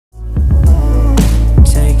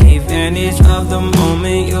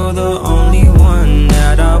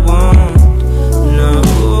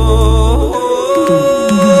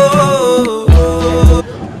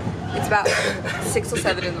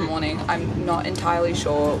7 in the morning. I'm not entirely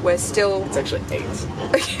sure. We're still... It's actually 8.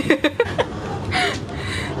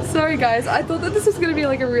 Sorry guys, I thought that this was gonna be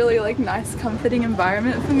like a really like nice comforting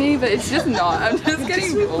environment for me, but it's just not. I'm just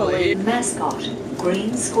getting bullied. Mascot,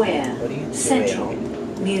 Green Square, Central,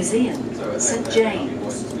 Museum, St.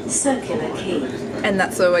 James, Circular Quay. And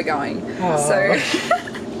that's where we're going. Oh. So,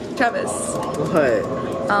 Travis.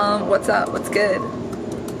 What? What's up? What's good?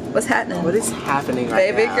 What's happening? What is happening right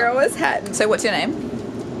now? Baby girl, what's happening? So what's your name?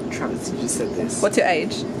 Travis, you just said this. What's your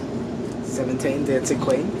age? 17, dancing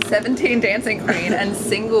queen. 17, dancing queen, and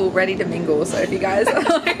single, ready to mingle. So if you guys are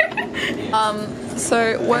like...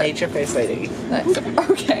 so what... I hate your face, lady. No,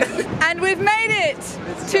 okay. And we've made it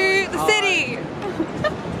to the city!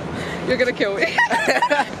 You're gonna kill me.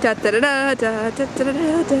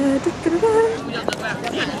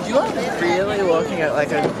 You are really walking at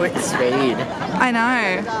like a quick speed. I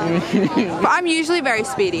know. But I'm usually very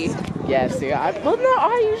speedy. Yes, yeah. Well, no,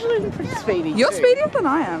 I usually am pretty speedy. You're too. speedier than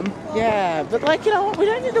I am. Yeah, but like, you know what? We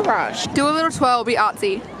don't need to rush. Do a little twirl, be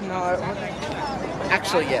artsy. No.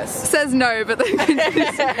 Actually, yes. Says no, but then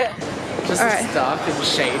continues. Just Alright. it's dark and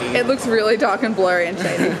shady. It looks really dark and blurry and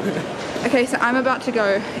shady. Okay, so I'm about to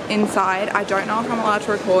go inside. I don't know if I'm allowed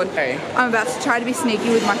to record. Okay. I'm about to try to be sneaky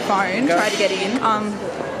with my phone, try to get in.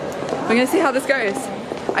 We're gonna see how this goes.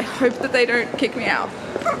 I hope that they don't kick me out.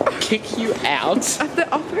 Kick you out? At the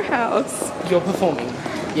opera house. You're performing.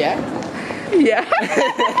 Yeah? Yeah.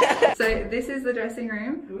 So this is the dressing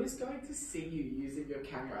room. Who is going to see you using your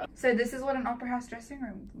camera? So this is what an opera house dressing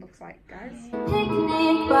room looks like, guys.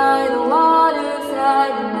 Picnic by the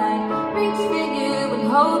waterside at night. Reach for you and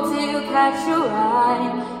hope to catch your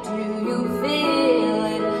eye. Do you feel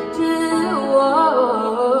it?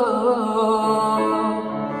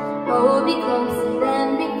 Hold me closer than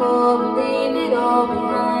before. Leave it all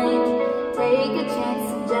behind. Take a chance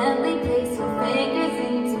and gently place your fingers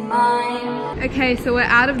into mine. Okay, so we're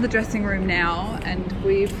out of the dressing room now, and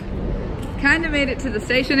we've kind of made it to the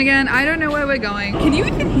station again. I don't know where we're going. Can you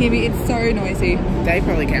even hear me? It's so noisy. They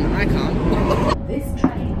probably can. I can't. This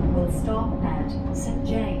train will stop at St.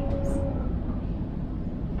 James.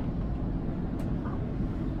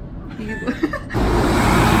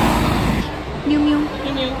 Mew mew.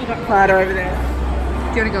 You got Prada over there.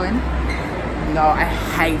 Do you want to go in? No, I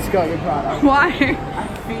hate going in Prada. Why? I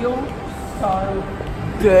feel so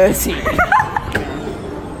dirty.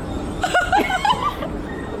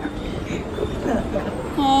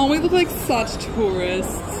 Oh, we look like such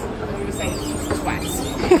tourists. You were saying twats,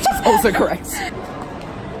 which is also correct.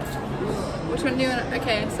 Which one do you want?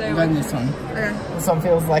 Okay, so I'm going this one. okay. This one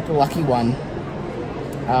feels like the lucky one.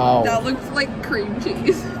 Oh. That looks like cream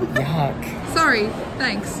cheese. Yuck. Sorry,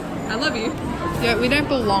 thanks. I love you. Yeah, we don't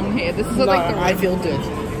belong here. This is No, like the I feel good.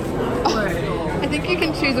 I think you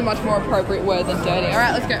can choose a much more appropriate word than dirty. All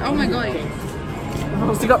right, let's go. Oh my god. I've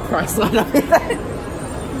also got Priceline over there.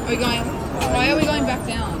 Are we going? Why are we going back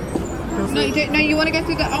down? No, you don't. No, you want to go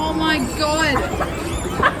through the. Oh my god.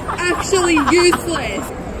 Actually useless.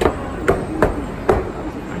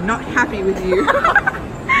 I'm not happy with you.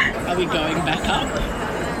 Are we going back up?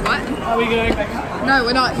 What? Are we going back up? No,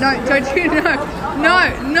 we're not. No, don't you? No.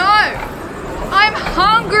 No, no. I'm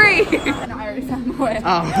hungry. No, I already found the way.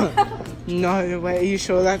 Oh. No, wait, are you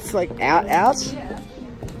sure that's like out? Yeah.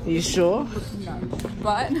 Are you sure? No.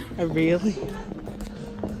 But Oh, really?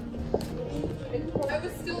 I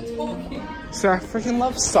was still talking. So I freaking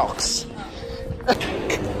love socks. I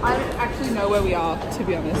don't actually know where we are, to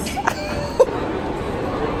be honest.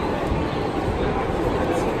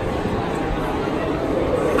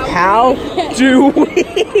 How do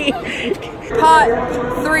we? Part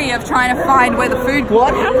 3 of trying to find where the food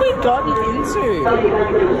was. What have we gotten into?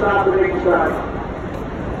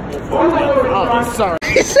 Oh, sorry.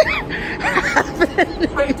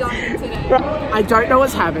 I'm done today. I don't know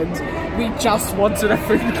what's happened. We just wanted a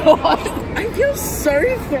food court. I feel so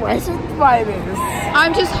threatened by this.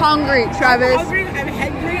 I'm just hungry, Travis. I'm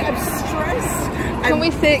hungry, I'm stressed. Can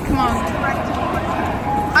we sit? Come on.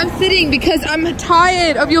 I'm sitting because I'm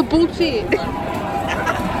tired of your bullshit.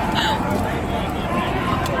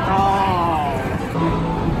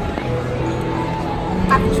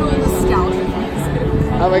 Actual nostalgia.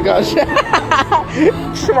 Oh my gosh.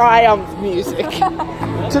 Triumph music.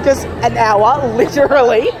 Took us an hour,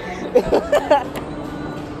 literally.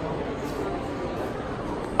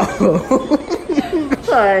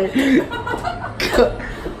 Sorry.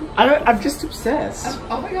 I'm just obsessed.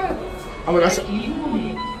 Oh my god. Oh my gosh.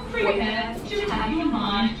 Prepare to have your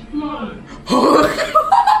mind blown.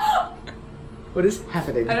 What is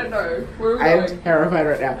happening? I don't know. Where are we I am going? terrified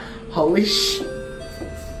right now. Holy sh...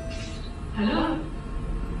 Hello?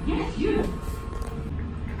 Yes, you.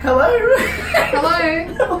 Hello?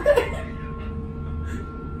 Hello?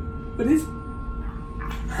 What is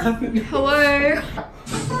happening? Hello?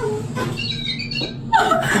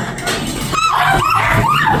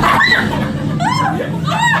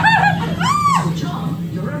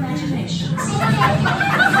 Your imagination.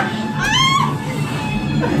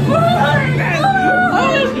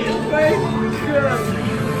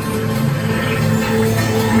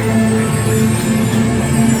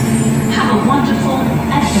 Have a wonderful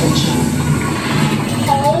adventure.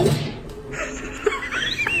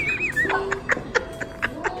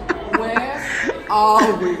 Where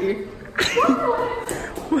are we?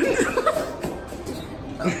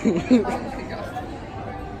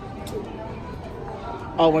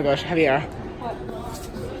 Oh my gosh, Javiera.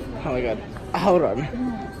 Oh my god. Hold on.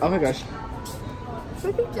 Oh my gosh.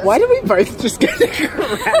 Why do we both just get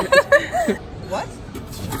grabbed? What?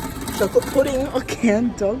 Chocolate pudding or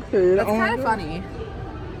canned dog food? That's oh kind of funny.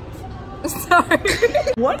 Sorry.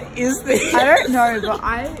 What is this? I don't know, but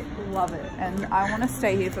I love it, and I want to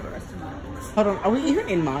stay here for the rest of the night. Hold on, are we even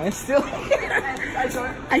in Maya still?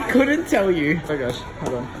 I couldn't tell you. Oh my gosh,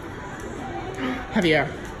 hold on. Javiera.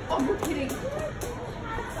 Oh, you're kidding.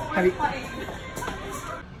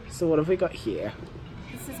 So what have we got here?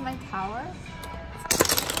 This is my tower.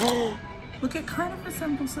 Look, it kind of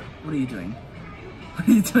resembles it. What are you doing? What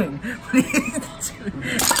are you doing? What are you doing?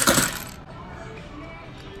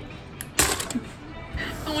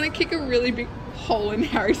 I want to kick a really big hole in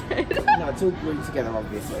Harry's head. No, it's all glued together,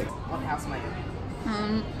 obviously. What house am I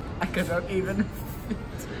in? I cannot even.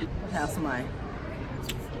 What house am I?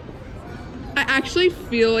 I actually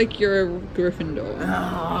feel like you're a Gryffindor.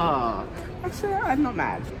 Oh, actually, I'm not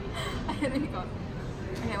mad. I think you got.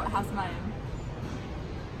 Okay, what house am I in?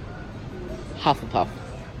 Hufflepuff.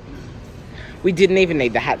 We didn't even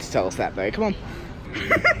need the hat to tell us that, though. Come on.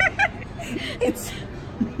 It's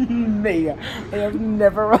me. I have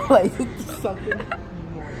never related to something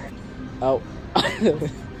more. Oh.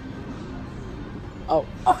 Oh.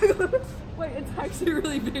 Wait, it's actually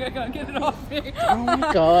really big. I can't get it off me. Oh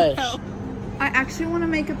my gosh. Help. I actually want to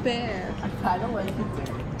make a bear. I kind of like it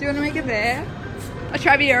too. Do you want to make a bear? A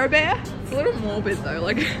Javiera bear? It's a little morbid though.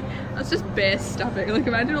 Like, that's just bear stuffing. Like,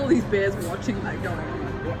 imagine all these bears watching that going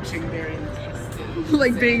on. Watching their intestines.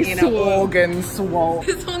 Like being in swollen. an organ swole.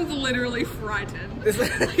 This one's literally frightened.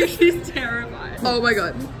 She's terrified. Oh my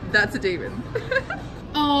god, that's a demon.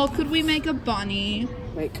 Oh, could we make a bunny?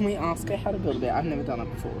 Wait, can we ask her how to build a bear? I've never done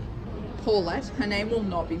it before. Paulette. Her name will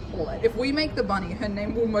not be Paulette. If we make the bunny, her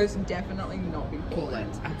name will most definitely not be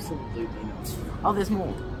Paulette. Absolutely not. Oh, there's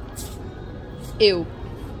more. Ew.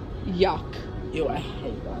 Yuck. Ew, I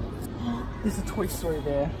hate that. There's a Toy Story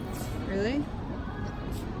bear. Really?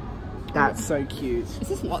 That's so cute. Is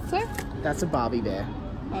this Lotso? That's a Barbie bear.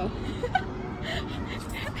 Oh.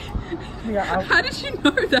 Yeah, How did you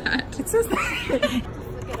know that? it says that.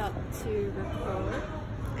 Look it up to record,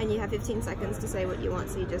 and you have 15 seconds to say what you want,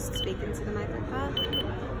 so you just speak into the mic like that,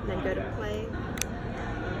 then go to play.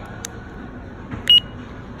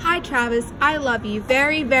 Hi Travis, I love you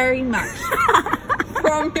very, very much.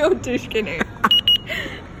 From your douche canoe.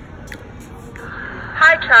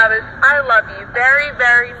 Hi Travis, I love you very,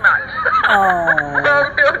 very much.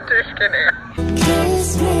 From your douche canoe.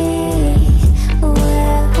 Kiss me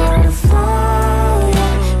where we're falling,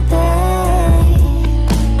 babe.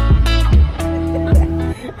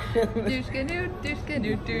 Douche canoe, douche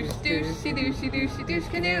canoe, douche, douchey, douchey, douchey, douche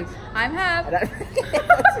canoe. I'm Hab.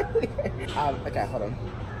 Okay, hold on.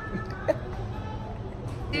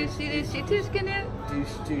 Douchey, douchey, douche canoe.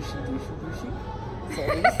 Douche, douchey, douchey, douchey.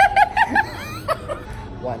 Sorry.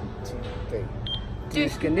 1, 2, 3.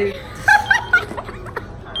 Douche canoe.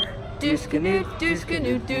 Douche canoe, douche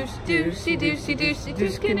canoe, douche, douchey, douchey, douchey,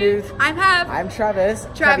 douche canoe. I'm Hab. I'm Travis.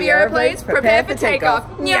 Javiera plates, prepare for takeoff.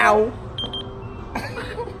 Meow.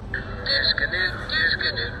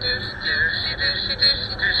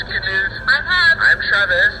 I'm Hab. I'm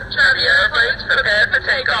Travis. Javiera plates, prepare for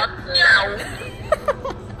takeoff. Meow.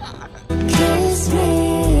 Kiss me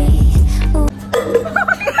where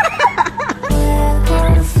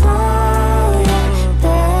we're falling,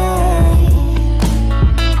 babe.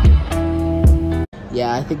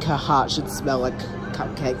 Yeah, I think her heart should smell like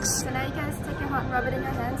cupcakes. So now you guys take your heart and rub it in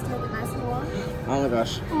your hands to make it nice and warm. Oh my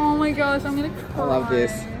gosh. Oh my gosh, I'm gonna cry. I love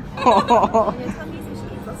this. Your tummies and she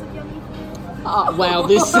eats lots of yummy food. Oh, wow,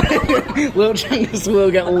 this little chungus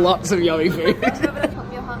will get lots of yummy food. Rub it on top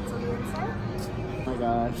of your hearts on the inside. Oh my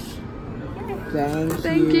gosh.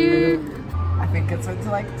 Thank you. I think it's meant to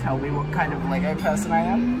like tell me what kind of Lego person I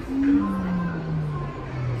am.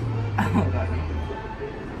 Oh my god.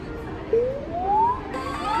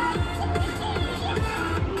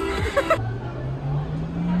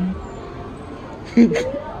 I'm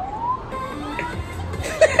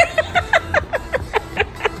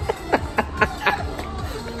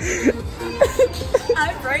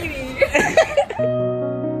Brady.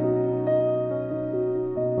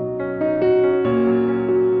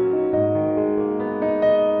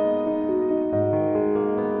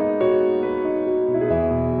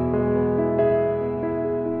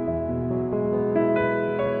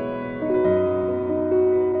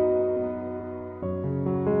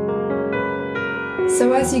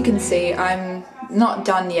 So as you can see, I'm not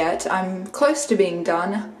done yet. I'm close to being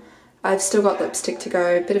done. I've still got lipstick to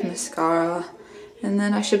go, a bit of mascara, and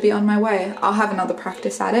then I should be on my way. I'll have another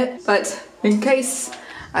practice at it, but in case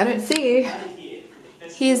I don't see you,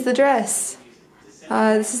 here's the dress.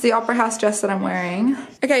 This is the Opera House dress that I'm wearing.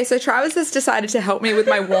 Okay, so Travis has decided to help me with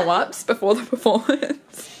my warm-ups before the performance.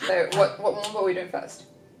 So what warm-up are we doing first?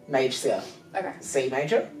 Major scale. Okay. C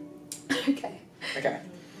major. Okay. Okay.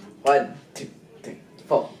 1, 2, 3,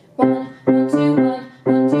 4. 1, 2,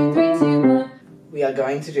 1, 2, 3, 2, 1. We are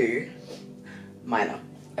going to do minor.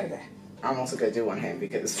 Okay. I'm also going to do one hand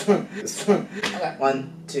because. Okay.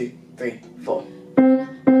 1, 2, 3, 4.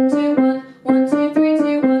 1, 2, 1, 1, 2, 3,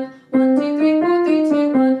 2, 1, 1, 2, 3, 4, 3,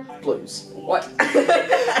 2, 1. Blues. What?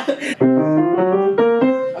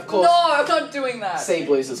 Of course. No, I'm not doing that. C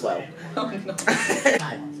blues as well. Oh no.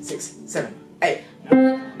 5, 6, 7, 8.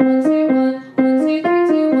 1, 2, 1, 1, 2, 3,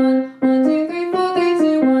 2, 1, 1, 2, 3, 4, 3,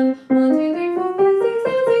 2, 1, 1, 2, 3, 4, 5, 6,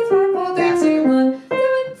 7, 6, 5, 4, 3, 2, 1,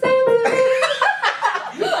 7, 7, 7.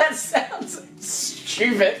 That sounds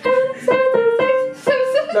stupid. 7, 6,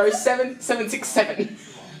 7, No, 7, 7, 6, 7.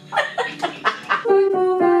 5,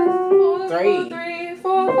 4, 5, 3. 3,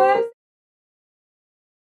 4, 5.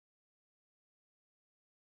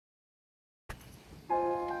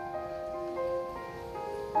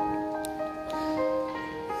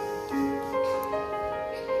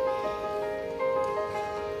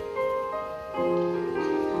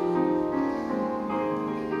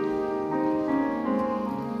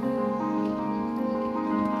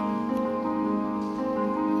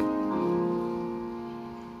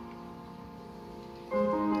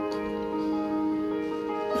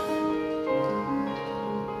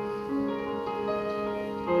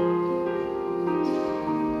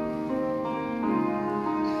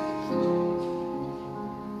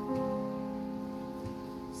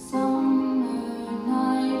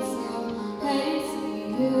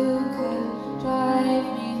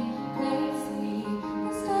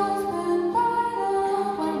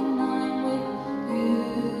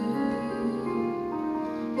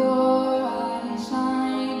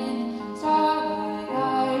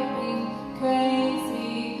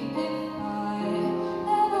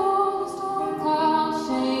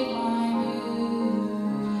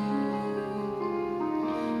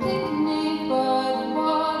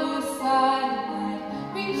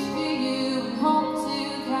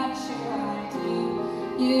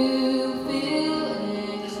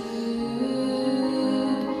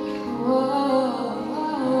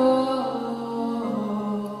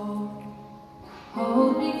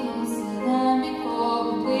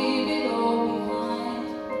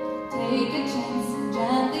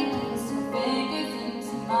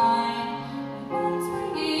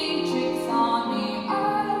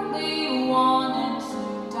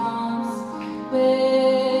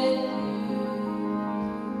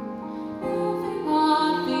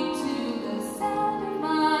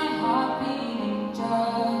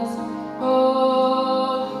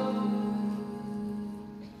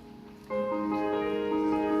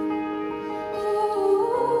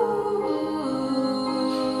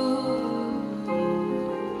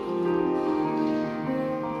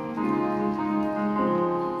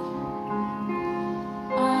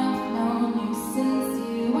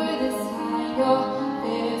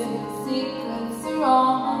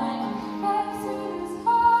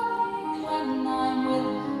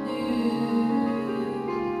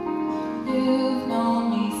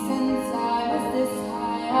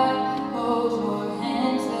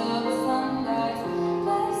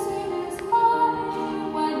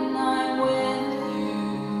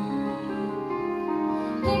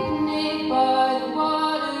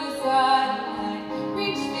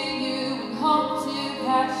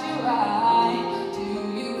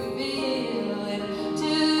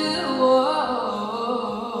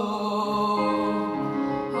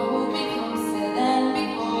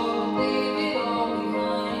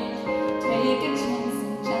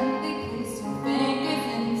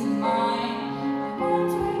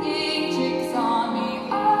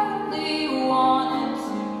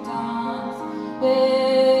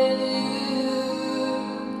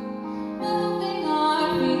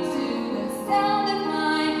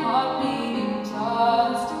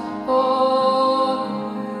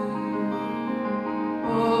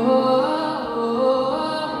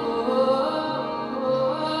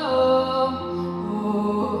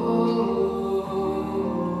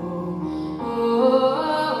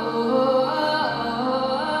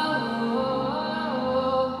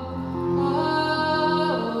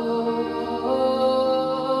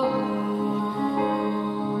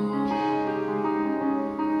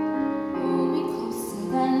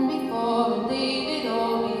 then before we leave it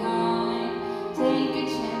all behind, take a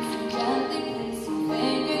chance and gently place your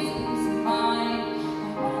fingers into mine.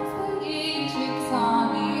 My mind's playing tricks on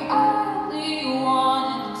me. I only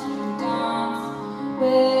wanted to dance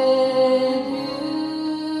with you.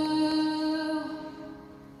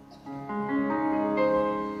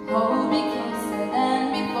 Hold me closer than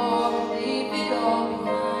before we leave it all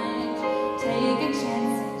behind. Take a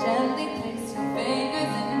chance and gently place your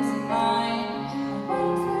fingers into mine. My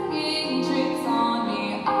mind's playing tricks on me.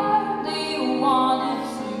 I only wanted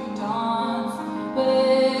to dance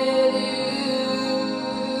with you.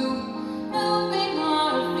 Moving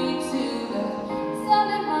our feet to the sound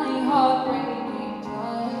of my heart breaking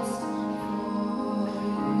just for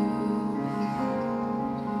you.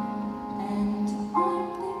 And I'm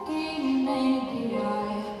thinking maybe I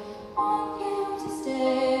want you to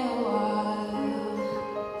stay a while.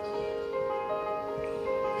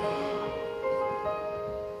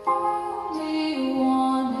 I only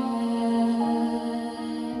wanted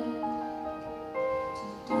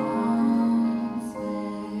to dance with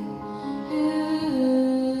you.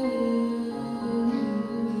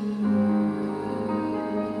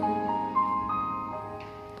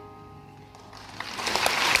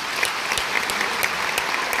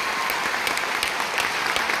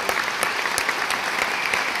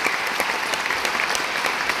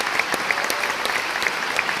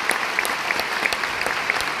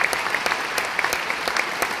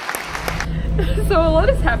 So a lot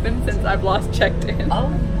has happened since I've last checked in. A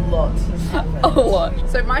lot has happened. A lot.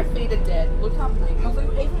 So my feet are dead. Look how big. Have we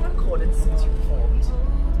even recorded since you performed?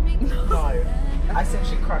 No. I said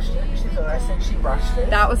she crushed it. She thought I said she rushed it.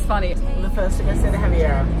 That was funny. The first thing I said to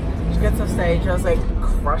Javiera, she gets off stage, I was like,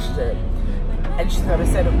 crushed it. And she thought I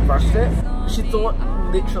said rushed it. She thought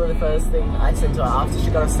literally the first thing I said to her after she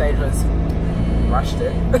got off stage was, rushed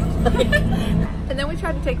it. And then we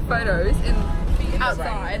tried to take photos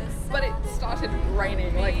outside, but it started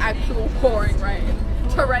raining, like actual pouring rain.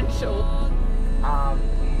 Torrential.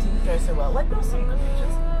 Didn't go so well. Like, there were some good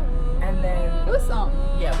pictures. And then, It was some.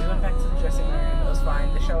 yeah, we went back to the dressing room. It was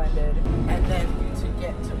fine. The show ended. And then we were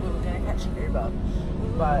going to catch an Uber.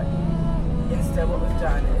 But instead what we've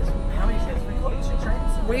done is, how many trains? We caught 2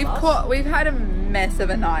 trains? We've had a mess of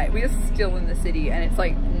a night. We are still in the city and it's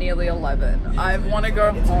like nearly 11. I want to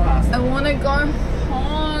go home. I want to go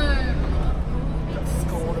home.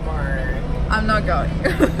 School tomorrow. I'm not going.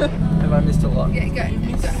 Have I missed a lot? Yeah, go.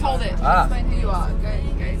 Hold it. Ah. Explain who you are. Go.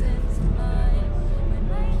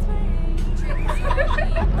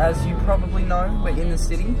 As you probably know, we're in the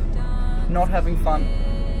city, not having fun,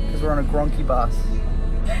 because we're on a gronky bus.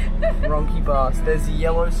 Gronky bus. There's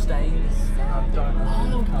yellow stains, and I don't know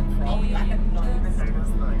where they come from. I had not even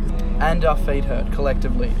noticed those. And our feet hurt,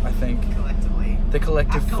 collectively, I think. Collectively? The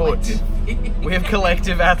collective foot. We have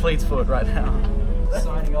collective athlete's foot right now.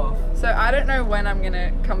 Signing off. So I don't know when I'm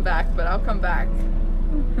gonna come back, but I'll come back.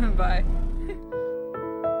 Bye.